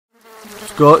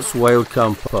Scott's Wild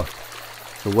Camper,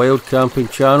 the wild camping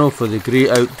channel for the great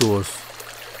outdoors.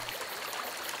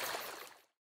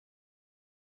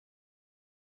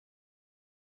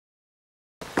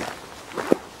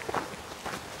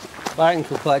 Back in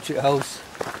Kilpatrick House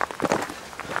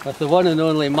with the one and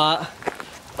only Matt.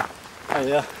 Hi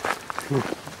there.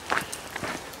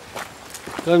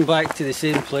 Going back to the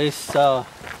same place I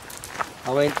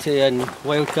went to in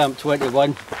WILDCAMP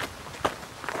 21.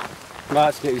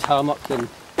 Matt's got his hammock and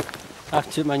I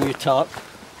took my new tarp.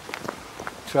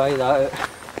 Try that out.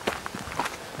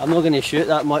 I'm not going to shoot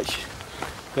that much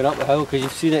going up the hill because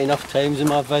you've seen it enough times in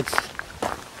my vids.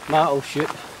 Matt will shoot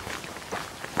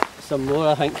some more,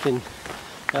 I think, and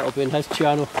that'll be on his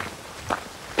channel.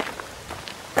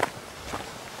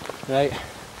 Right,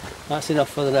 that's enough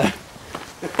for the now.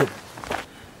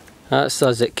 That's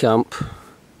us at camp.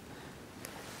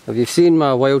 If you've seen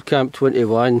my WILDCAMP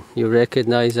 21, you'll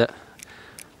recognise it.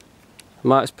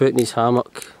 Matt's putting his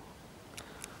hammock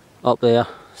up there,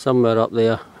 somewhere up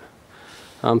there.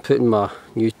 I'm putting my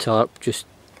new tarp just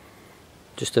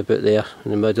about there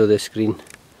in the middle of the screen.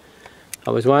 I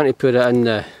was wanting to put it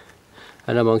in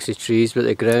amongst the trees, but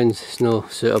the ground's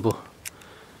not suitable.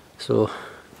 So,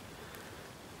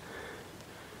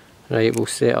 right, we'll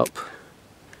set up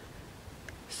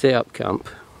camp.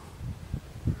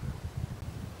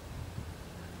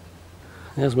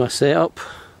 There's my setup.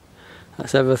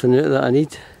 That's everything out that I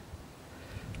need.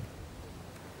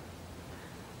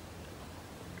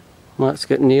 Matt's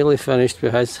got nearly finished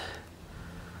with his.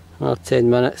 Another 10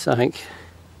 minutes, I think.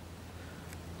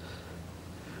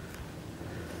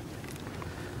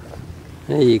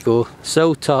 There you go,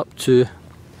 siltarp 2.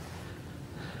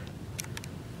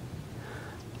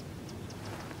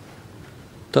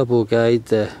 Double guide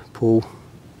the pole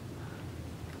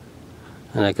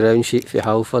and a ground sheet for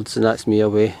Halfords, and that's me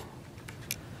away.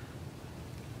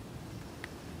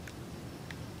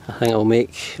 I think I'll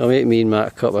make me and Matt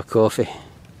a cup of coffee.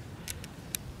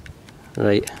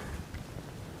 Right,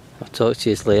 I'll talk to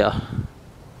you later.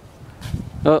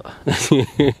 Oh,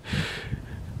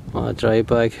 my dry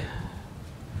bag.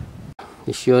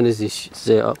 He's showing us his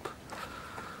setup.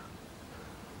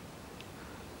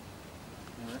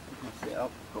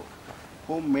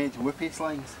 Homemade whoopee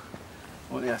slings.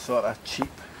 Only a sort of cheap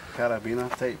carabiner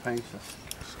type thing, so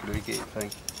screw gate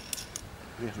thing.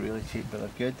 They're really cheap, but they're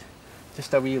good.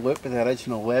 Just a wee loop with the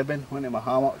original webbing onto my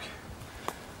hammock.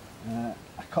 A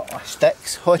couple of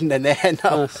sticks on the net.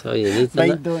 That's all you need.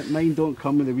 Mine don't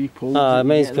come with the wee poles.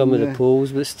 Mine's come with the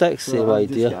poles, but sticks same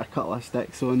idea. Just got a couple of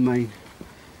sticks on mine.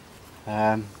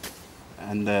 And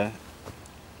a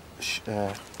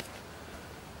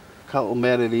couple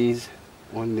more of these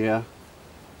on there.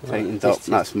 Tightened up,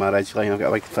 and that's my ridge line. I've got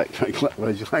a big thick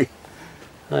ridge line.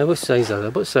 Aye, what size are they?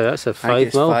 What size? That's a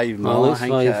 5 mil. 5 mil. I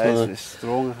think it is. It's It's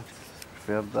strong. I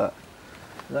preferred that.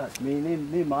 That's me.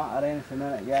 No mat or anything in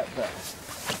it yet, but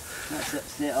that's it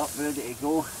set up, ready to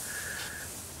go.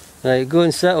 Right, go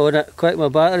and sit on it. Quick, my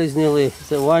battery's nearly,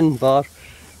 it's at 1 bar.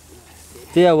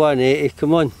 Do a 180,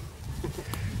 come on.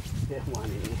 Yeah,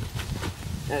 180.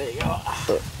 There you go.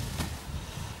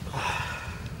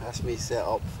 That's me set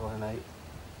up for the night.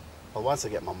 Well, once I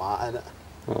get my mat in it.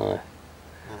 Aye.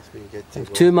 That's been good to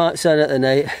go. 2 mats in it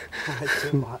tonight.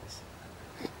 2 mats.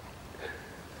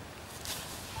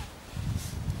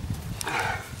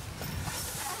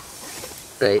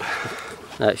 Right,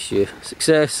 that's you.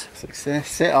 Success. Success.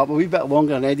 Set up a wee bit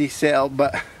longer than Eddie's set up,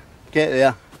 but get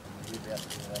there.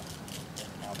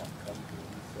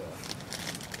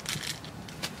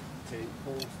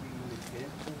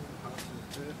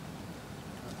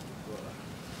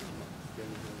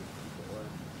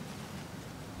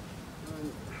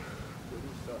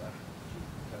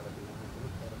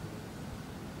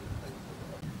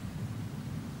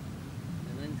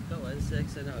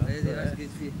 Insects in it already, that's good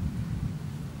for you.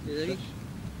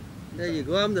 There you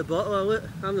go, I'm the butler, look.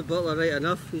 I'm the butler right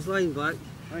enough. He's lying back.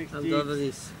 Thanks, I'm delivering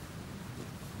these.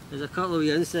 There's a couple of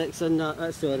wee insects in that,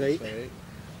 that's alright. Right.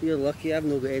 You're lucky, I've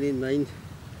not got any in mind.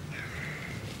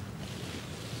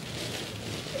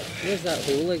 Where's that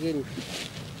hole again?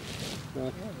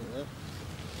 No.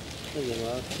 Doesn't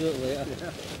matter, do it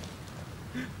later.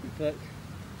 But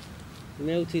he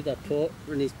melted a pot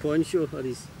in his poncho, or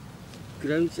his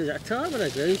ground, is it a tarp or a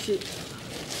ground sheet?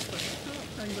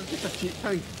 Just a cheap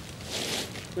thing.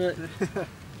 Right.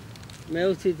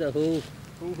 Melted the whole.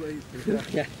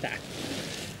 Yeah.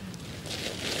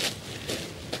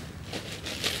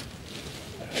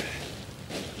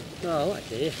 Oh, what a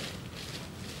day.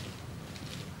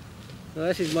 Well,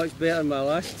 this is much better than my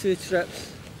last 2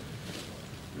 trips.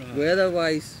 Right. Weather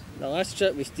wise, the last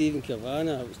trip with Stephen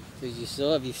Cavana, as you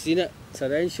saw, have you seen it?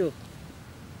 Torrential.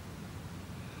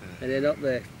 And then up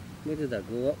the, where did I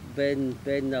go? Up Ben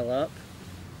the Lap.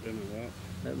 Ben the Lap.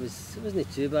 It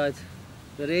wasn't too bad.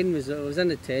 The rain was, I was in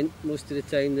the tent most of the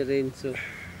time, the rain, so it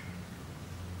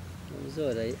was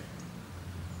alright.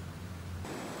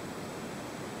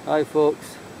 Hi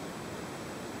folks,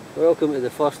 welcome to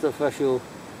the first official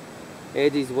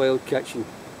Eddie's Wild Kitchen.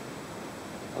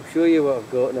 I'll show you what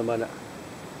I've got in a minute.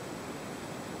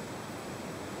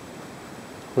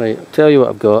 Right, I'll tell you what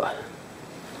I've got.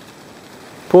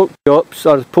 Pork chops,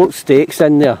 or pork steaks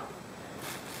in there.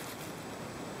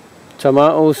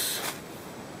 Tomatoes.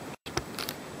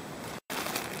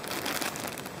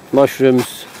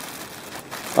 Mushrooms.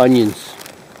 Onions.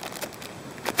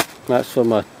 That's for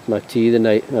my tea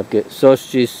tonight. I've got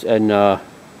sausages and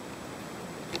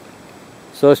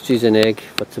egg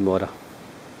for tomorrow.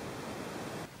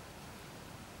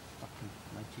 Fucking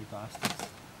midgy bastards.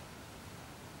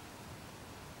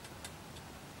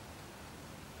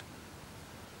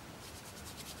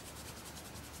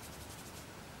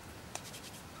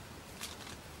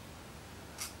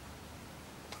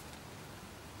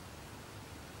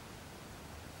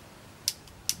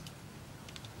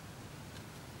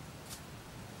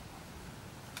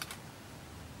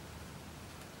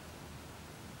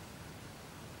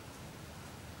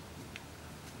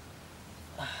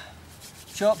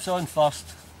 Chops on first.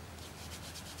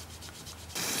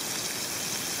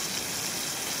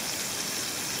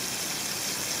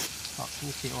 Fuck, can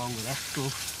you take along with this though?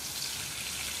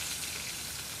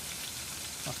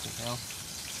 Fucking hell.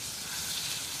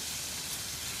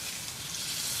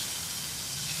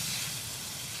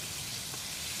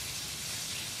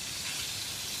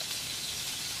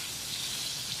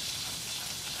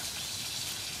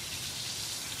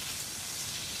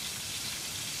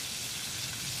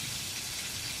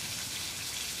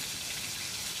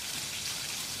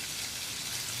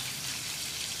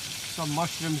 Some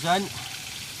mushrooms in.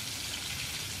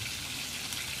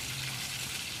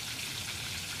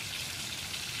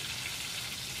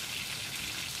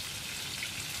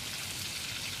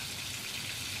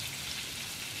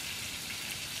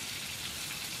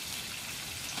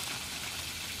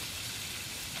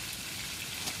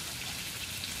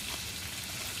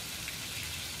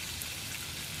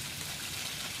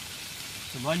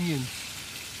 Some onions.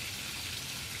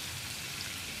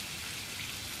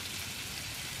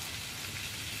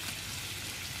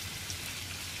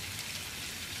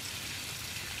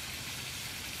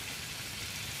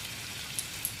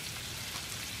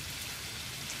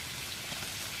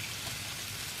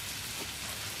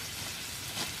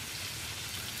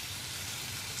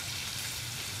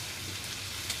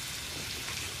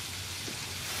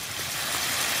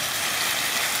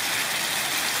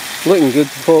 Looking good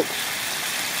folks.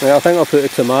 Right, I think I'll put the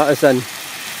tomatoes in. Put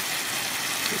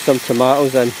some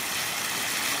tomatoes in.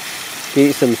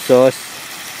 Get some sauce.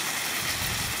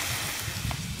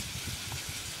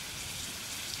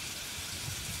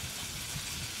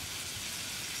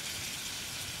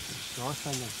 Some sauce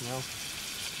in as well.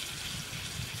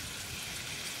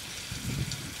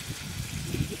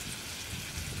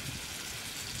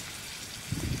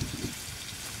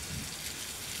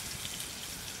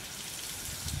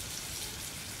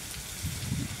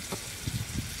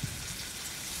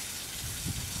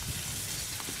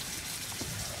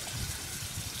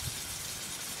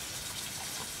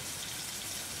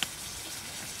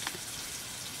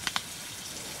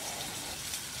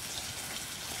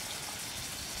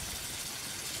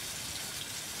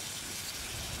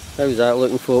 How's that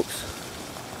looking folks?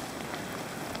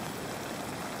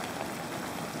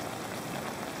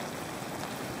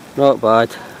 Not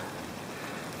bad.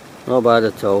 Not bad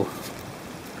at all.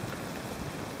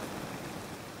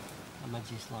 A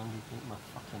midge's landed in my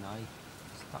fucking eye.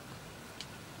 Stuck.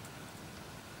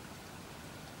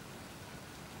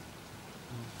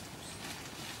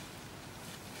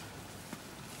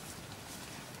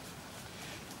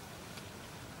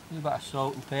 A bit of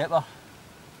salt and pepper.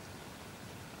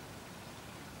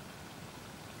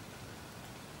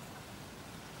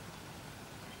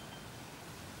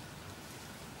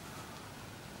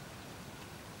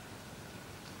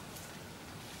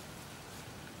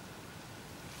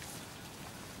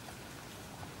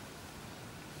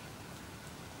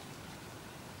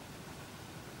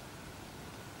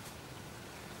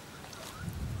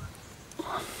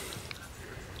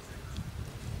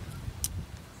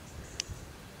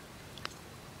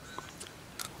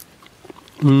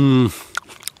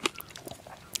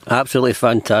 Absolutely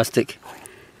fantastic.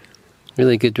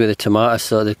 Really good with the tomatoes,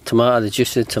 so the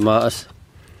juice of the tomatoes.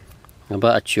 A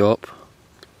bit of chop.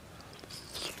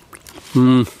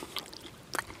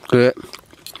 Great.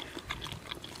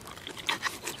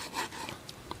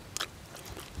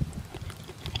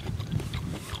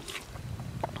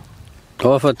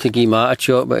 offered to give Matt a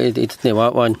chop, but he didn't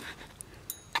want one.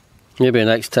 Maybe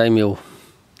next time he'll...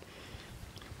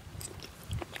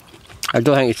 I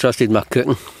don't think he trusted my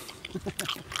cooking.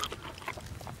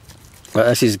 But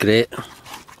this is great.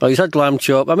 Oh, he's had lamb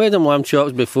chop. I made him lamb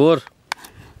chops before.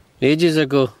 Ages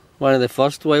ago. One of the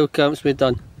first wild camps we'd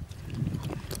done.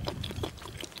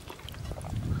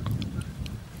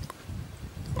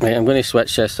 Right, I'm going to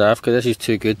switch this off because this is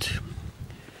too good.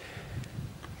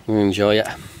 I'm going to enjoy it.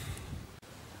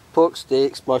 Pork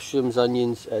steaks, mushrooms,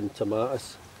 onions and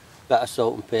tomatoes. Bit of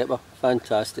salt and pepper.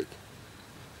 Fantastic.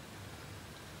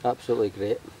 Absolutely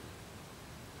great.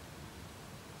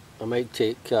 I might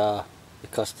take the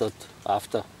custard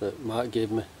after that Matt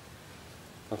gave me.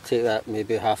 I'll take that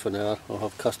maybe half an hour. I'll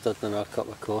have custard and a cup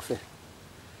of coffee.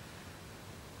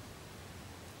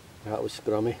 That was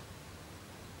scrummy.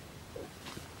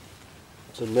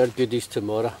 So more goodies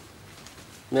tomorrow.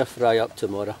 More fry up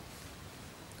tomorrow.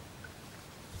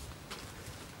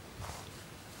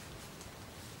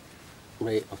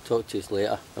 Right, I'll talk to you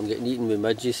later. I'm getting eaten with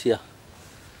midges here.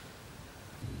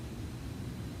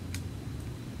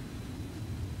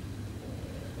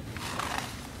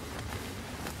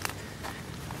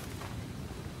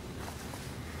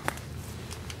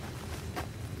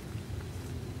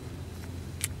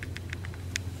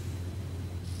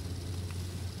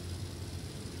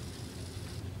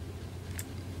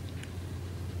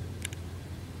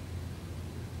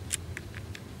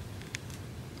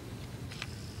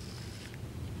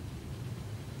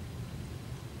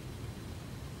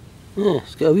 Yeah,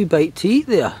 it's got a wee bite to eat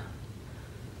there.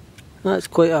 That's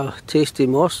quite a tasty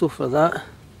morsel for that.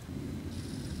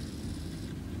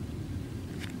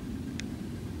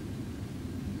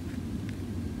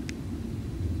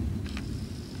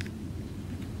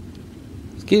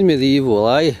 It's giving me the evil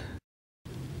eye.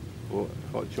 Oh,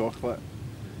 hot chocolate.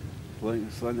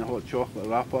 It's like the hot chocolate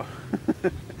wrapper.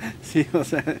 See if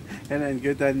there's anything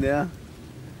good in there.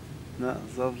 No,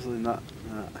 there's absolutely not.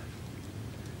 No.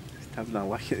 Just having a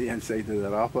look at the inside of the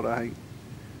wrapper, I think.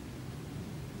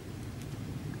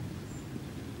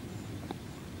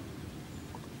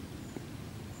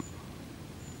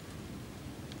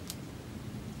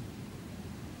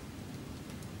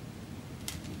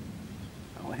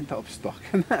 I'll end up stuck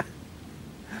in it.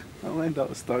 I'll end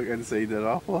up stuck inside the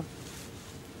wrapper.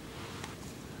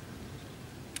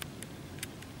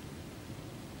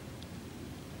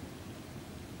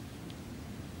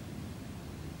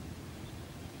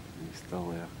 He's still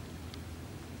there.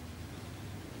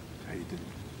 Hiding.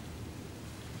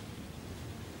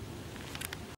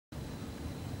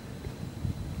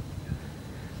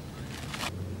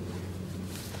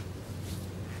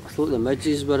 I thought the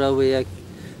midges were away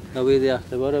there.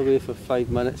 They were away for 5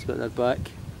 minutes, but they're back.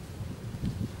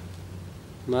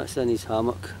 Matt's in his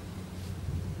hammock.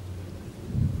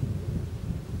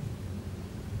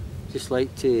 Just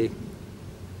like to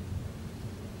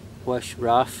wish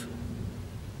Raf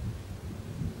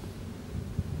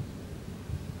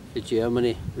to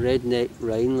Germany, Redneck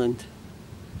Rhineland.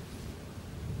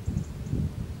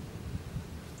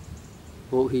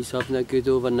 Hope he's having a good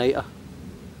overnighter.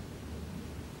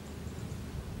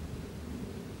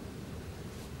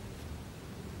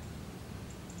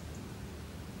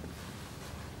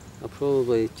 I'll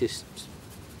probably just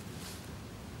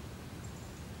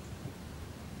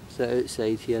sit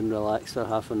outside here and relax for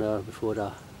half an hour before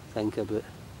I think about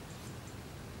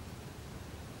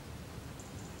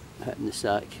hitting the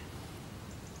sack.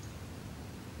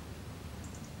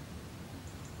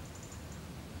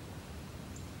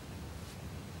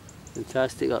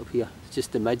 Fantastic up here. It's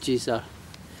just the midges are,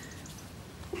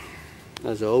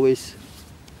 as always,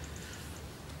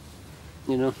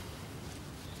 you know.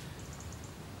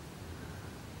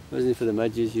 Wasn't it for the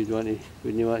midges, wouldn't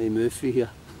you want to move through here?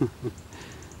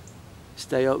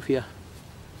 Stay up here.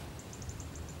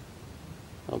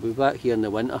 I'll be back here in the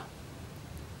winter.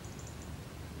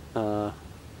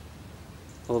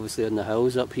 Obviously on the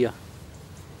hills up here.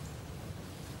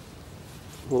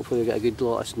 Hopefully we get a good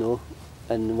lot of snow.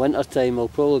 In winter time I'll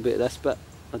probably be at this bit.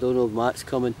 I don't know if Matt's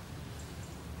coming.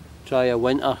 Try a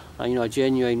winter, you know, a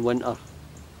genuine winter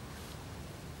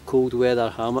cold weather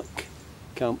hammock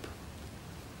camp.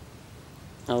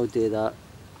 I'll do that.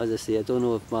 As I say, I don't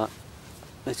know if Matt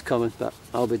is coming, but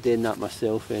I'll be doing that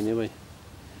myself anyway.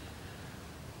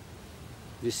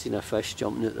 Just seen a fish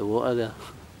jumping out the water there.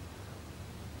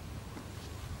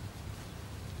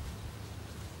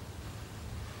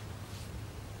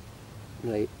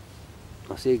 Right,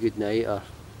 I'll say good night or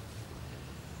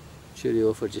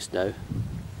cheerio for just now.